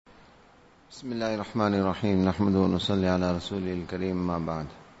بسم الله الرحمن الرحيم نحمده ونصلي على رسوله الكريم ما بعد.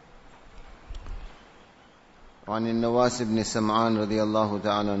 وعن النواس بن سمعان رضي الله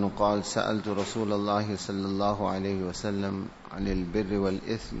تعالى عنه قال: سألت رسول الله صلى الله عليه وسلم عن البر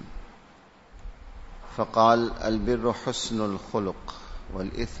والإثم فقال: البر حسن الخلق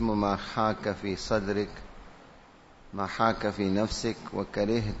والإثم ما حاك في صدرك ما حاك في نفسك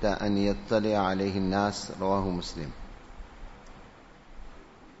وكرهت أن يطلع عليه الناس. رواه مسلم.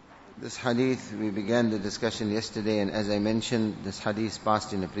 This hadith, we began the discussion yesterday, and as I mentioned, this hadith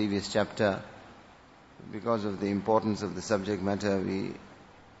passed in a previous chapter. Because of the importance of the subject matter, we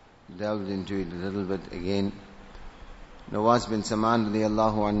delved into it a little bit again. Nawas bin Sam'an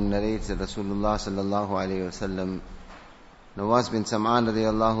radiyallahu anhu narrates that Rasulullah sallallahu alayhi wa sallam, Nawas bin Sam'an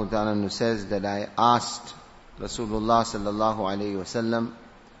radiyallahu ta'ala anhu says that I asked Rasulullah sallallahu alayhi wa sallam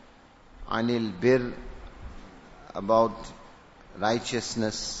anil bir, about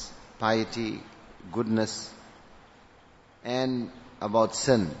righteousness, piety, goodness, and about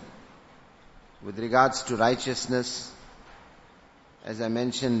sin. With regards to righteousness, as I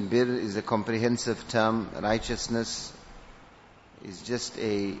mentioned, bir is a comprehensive term. Righteousness is just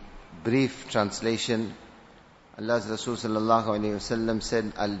a brief translation. Allah's Rasul sallallahu alayhi wa sallam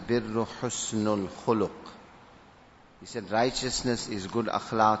said, Al-birru husnul khuluq. He said righteousness is good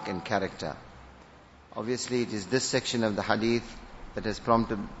akhlaq and character. Obviously, it is this section of the hadith that has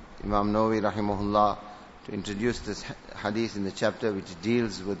prompted Imam Nawawi rahimahullah to introduce this hadith in the chapter which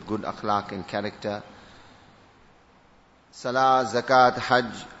deals with good akhlaq and character. Salah, zakat,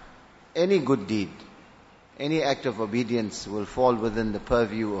 hajj, any good deed, any act of obedience will fall within the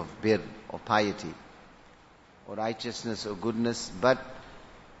purview of bir or piety or righteousness or goodness. But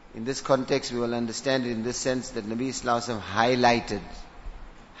in this context we will understand it in this sense that Nabi Sallallahu Alaihi Wasallam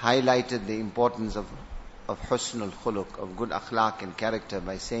highlighted the importance of husnul khuluq, of good akhlaq and character,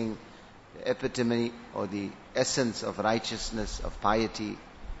 by saying the epitome or the essence of righteousness, of piety,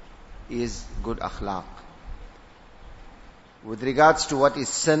 is good akhlaq. With regards to what is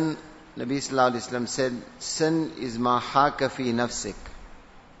sin, Nabi Sallallahu Alaihi Wasallam said, sin is ma haka fi nafsik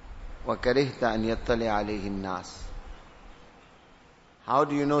wa karihta an yattali alayhi nas. How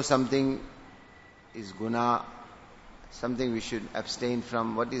do you know something is guna, something we should abstain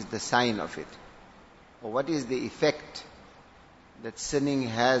from? What is the sign of it? Or what is the effect that sinning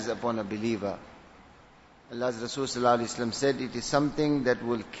has upon a believer? Allah's Rasul sallallahu alaihi wasallam said, it is something that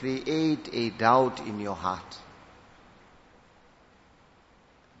will create a doubt in your heart,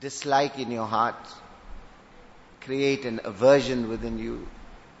 dislike in your heart, create an aversion within you.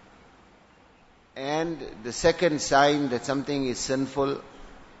 And the second sign that something is sinful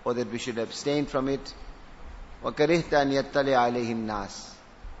or that we should abstain from it, وَكَرِهْتَ أَنْ يَطَّلِعَ عَلَيْهِ النَّاسِ,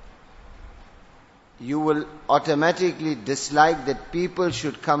 you will automatically dislike that people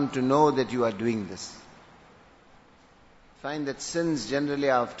should come to know that you are doing this. Find that sins generally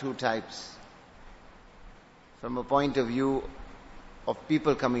are of two types. From a point of view of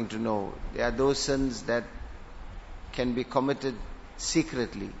people coming to know, there are those sins that can be committed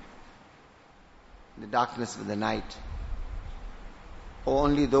secretly, in the darkness of the night, or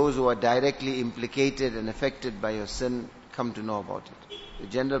only those who are directly implicated and affected by your sin come to know about it. The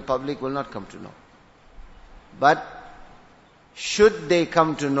general public will not come to know. But should they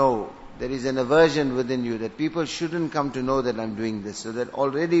come to know, there is an aversion within you that people shouldn't come to know that I'm doing this, so that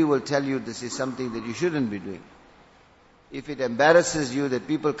already will tell you this is something that you shouldn't be doing. If it embarrasses you that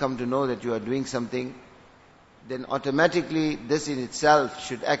people come to know that you are doing something, then automatically this in itself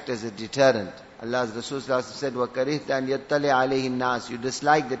should act as a deterrent. Allah's Rasul said, وَكَرِهْتَ أَنْ يَطَّلِعَ عَلَيْهِ النَّاسِ, you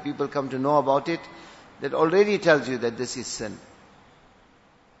dislike that people come to know about it, that already tells you that this is sin.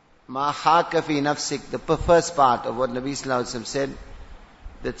 مَا حَاكَ فِي نَفْسِكَ, the first part of what Nabi Sallallahu Alaihi Wasallam said,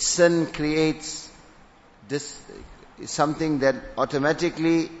 that sin creates this, something that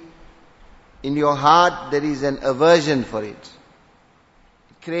automatically in your heart there is an aversion for it.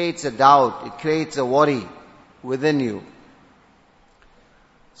 It creates a doubt, it creates a worry within you.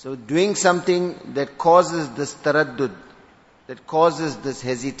 So doing something that causes this taraddud, that causes this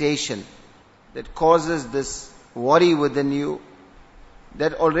hesitation, that causes this worry within you,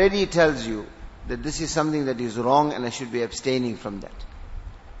 that already tells you that this is something that is wrong and I should be abstaining from that.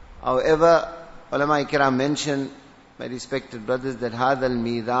 However, ulama ikram mention, my respected brothers, that هذا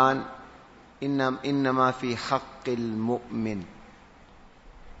الميزان إنما في حق المؤمن.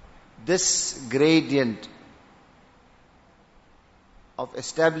 This gradient of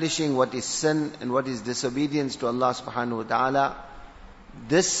establishing what is sin and what is disobedience to Allah subhanahu wa ta'ala,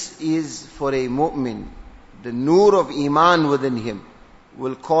 this is for a mu'min. The nur of iman within him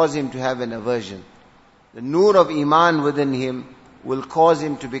will cause him to have an aversion. The nur of iman within him will cause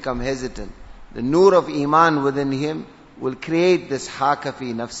him to become hesitant. The nur of iman within him will create this haka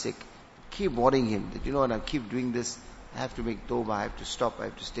fi nafsik. Keep warning him that, you know what, I keep doing this, I have to make tawbah, I have to stop, I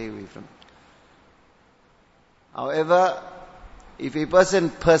have to stay away from it. However, if a person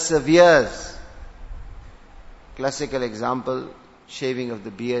perseveres, classical example, shaving of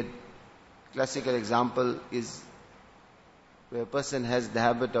the beard. Classical example is where a person has the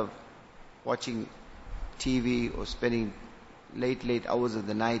habit of watching TV or spending late hours of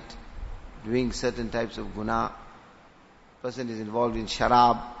the night doing certain types of guna. Person is involved in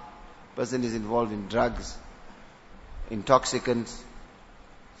sharab. Person is involved in drugs, intoxicants.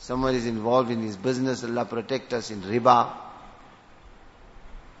 Someone is involved in his business, Allah protect us, in riba.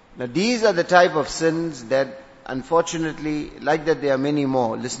 Now these are the type of sins that, unfortunately, like that there are many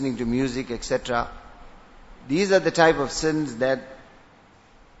more, listening to music, etc. These are the type of sins that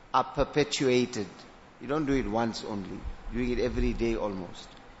are perpetuated. You don't do it once only, doing it every day almost.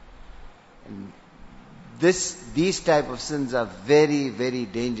 And these type of sins are very, very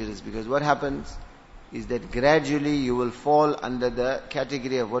dangerous, because what happens is that gradually you will fall under the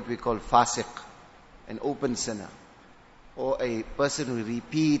category of what we call fasiq, an open sinner, or a person who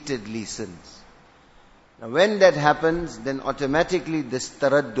repeatedly sins. Now when that happens, then automatically this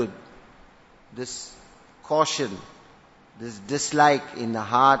taraddud, this caution, this dislike in the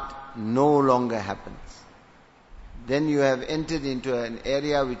heart no longer happens. Then you have entered into an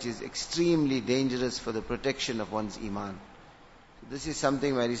area which is extremely dangerous for the protection of one's iman. So this is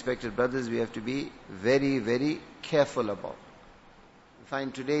something, my respected brothers, we have to be very, very careful about. We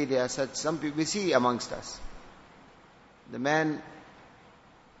find today there are some people, we see amongst us. The man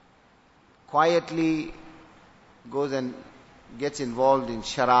quietly goes and gets involved in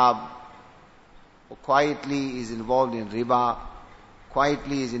sharab, or quietly is involved in riba,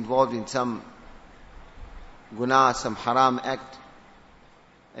 quietly is involved in some guna, some haram act.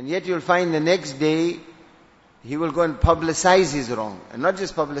 And yet you'll find the next day, he will go and publicize his wrong. And not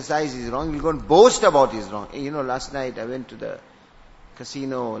just publicize his wrong, he'll go and boast about his wrong. Hey, last night I went to the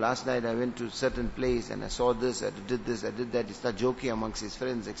casino, last night I went to a certain place and I saw this, I did that. He starts joking amongst his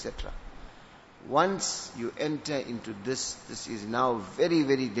friends, etc. Once you enter into this is now very,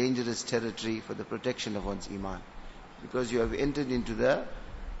 very dangerous territory for the protection of one's iman. Because you have entered into the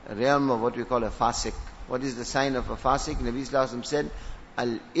realm of what we call a fasiq. What is the sign of a fasiq? Nabi Sallallahu Alaihi Wasallam said,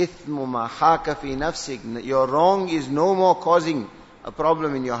 Al-ithmu ma haka fi nafsik. Your wrong is no more causing a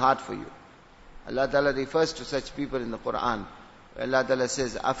problem in your heart for you. Allah Ta'ala refers to such people in the Quran. Allah Ta'ala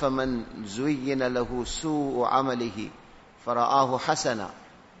says, أَفَمَنْ زُيِّنَ لَهُ سُوءُ عَمَلِهِ فَرَآهُ حَسَنًا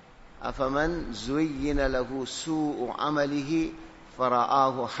أَفَمَنْ زُيِّنَ لَهُ سُوءُ عَمَلِهِ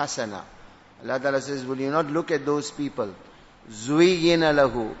فَرَآهُ حَسَنًا. Allah Ta'ala says, will you not look at those people? زُيِّنَ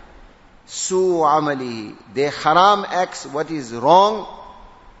لَهُ سُوءُ عَمَلِهِ. Their haram acts, what is wrong,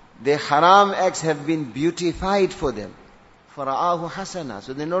 their haram acts have been beautified for them. فَرَآهُ حَسَنًا.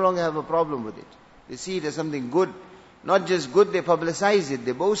 So they no longer have a problem with it. They see it as something good. Not just good, they publicize it,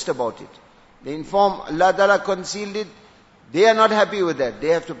 they boast about it. They inform, Allah Ta'ala concealed it. They are not happy with that. They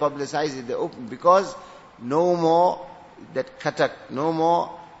have to publicize it, they open. Because no more that katak, no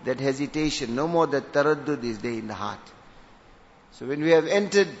more that hesitation, no more that taraddud is there in the heart. So when we have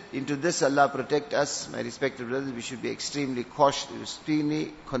entered into this, Allah protect us, my respected brothers, we should be extremely cautious,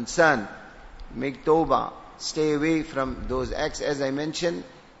 extremely concerned. Make tawbah, stay away from those acts. As I mentioned,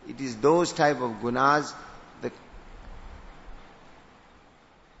 it is those type of gunas, the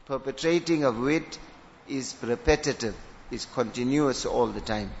perpetrating of which is repetitive, is continuous all the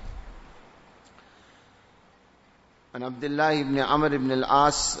time. عن عبد الله بن عمرو بن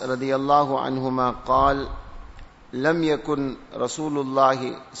العاص رضي الله عنهما قال لم يكن رسول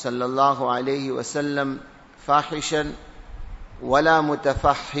الله صلى الله عليه وسلم فاحشا ولا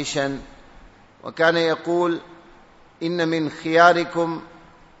متفحشا وكان يقول إن من خياركم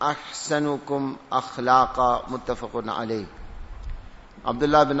أحسنكم أخلاقا متفق عليه.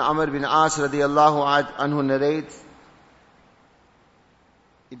 Abdullah bin Amr bin As radiyallahu anhu narrates,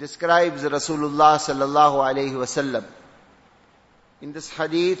 he describes Rasulullah sallallahu alayhi wasallam. In this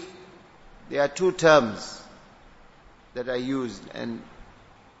hadith, there are two terms that are used, and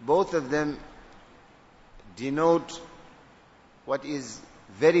both of them denote what is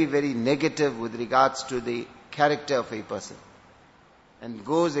very, very negative with regards to the character of a person, and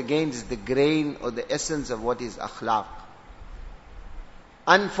goes against the grain or the essence of what is akhlaq.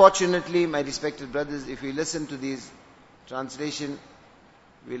 Unfortunately, my respected brothers, if we listen to these translation,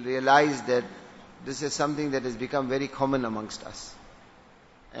 we'll realize that this is something that has become very common amongst us.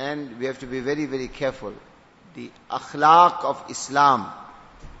 And we have to be very, very careful. The akhlaq of Islam,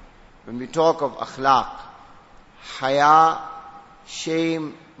 when we talk of akhlaq, haya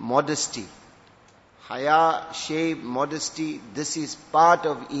shame, modesty. Haya, shame, modesty, this is part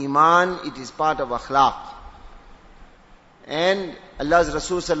of Iman, it is part of akhlaq. And Allah's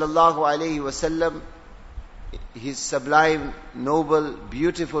Rasul sallallahu alayhi wasallam, his sublime, noble,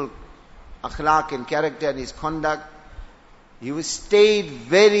 beautiful akhlaq and character and his conduct, he was stayed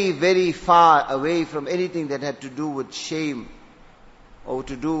very, very far away from anything that had to do with shame or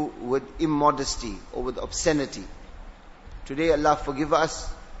to do with immodesty or with obscenity. Today, Allah forgive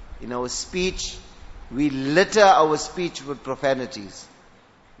us, in our speech, we litter our speech with profanities.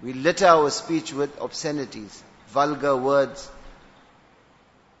 We litter our speech with obscenities, vulgar words,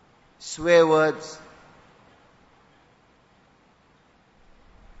 swear words,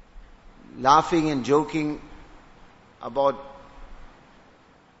 laughing and joking about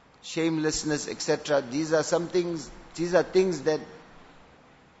shamelessness, etc. These are things that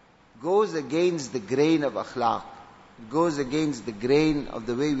goes against the grain of akhlaq. It goes against the grain of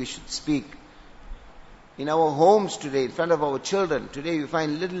the way we should speak. In our homes today, in front of our children, today we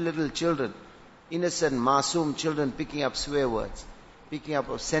find little children, innocent, masoom children picking up swear words, picking up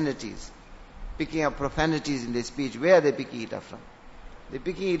obscenities, picking up profanities in their speech. Where are they picking it up from? They're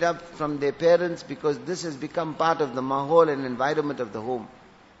picking it up from their parents because this has become part of the mahol and environment of the home.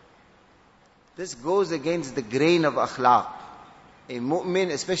 This goes against the grain of akhlaq. A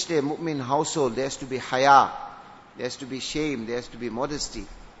mu'min, especially a mu'min household, there has to be haya, there has to be shame, there has to be modesty.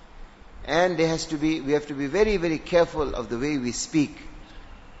 And we have to be very, very careful of the way we speak.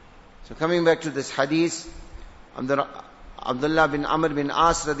 So coming back to this hadith, Abdullah bin Amr bin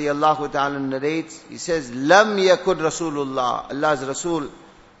As radiyallahu ta'ala narrates, he says, Lam yakud Rasulullah, Allah's Rasul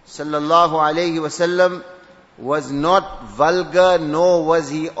sallallahu alayhi wasallam was not vulgar nor was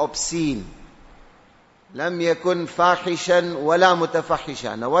he obscene. Lam yakun fahishan wala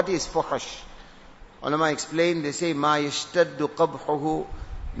mutafahisha. Now what is fuhush? Ulama explain, they say, ma yashtaddu qabhuhu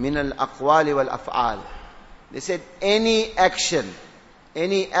min al-aqwali wal-af'al. They said any action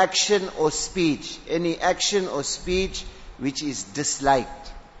or speech which is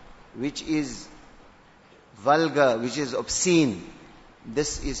disliked, which is vulgar, which is obscene,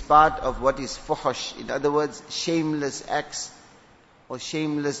 this is part of what is fuhush. In other words, shameless acts or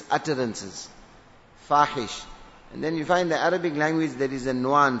shameless utterances. Fahish. And then you find the Arabic language, there is a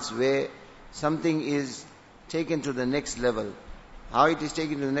nuance where something is taken to the next level. How it is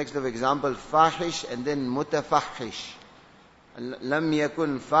taken to the next level? Example, fahish and then mutafahish. Lam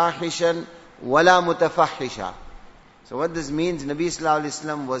yakun fahishan wala mutafahisha. So what this means, Nabi sallallahu alaihi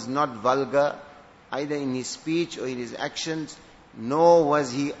wasallam was not vulgar, either in his speech or in his actions, nor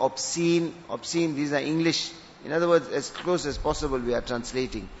was he obscene. Obscene, these are English. In other words, as close as possible we are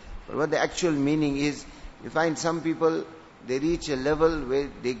translating. But what the actual meaning is, you find some people, they reach a level where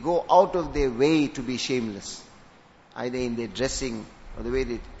they go out of their way to be shameless. Either in their dressing or the way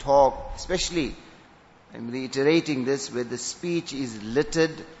they talk. Especially, I'm reiterating this, where the speech is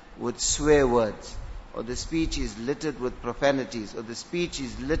littered with swear words, or the speech is littered with profanities, or the speech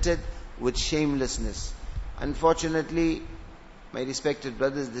is littered with shamelessness. Unfortunately, my respected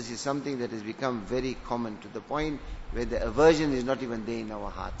brothers, this is something that has become very common, to the point where the aversion is not even there in our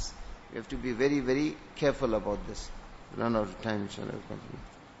hearts. We have to be very, very careful about this. Run out of time, inshallah.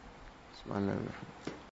 Subhanallah.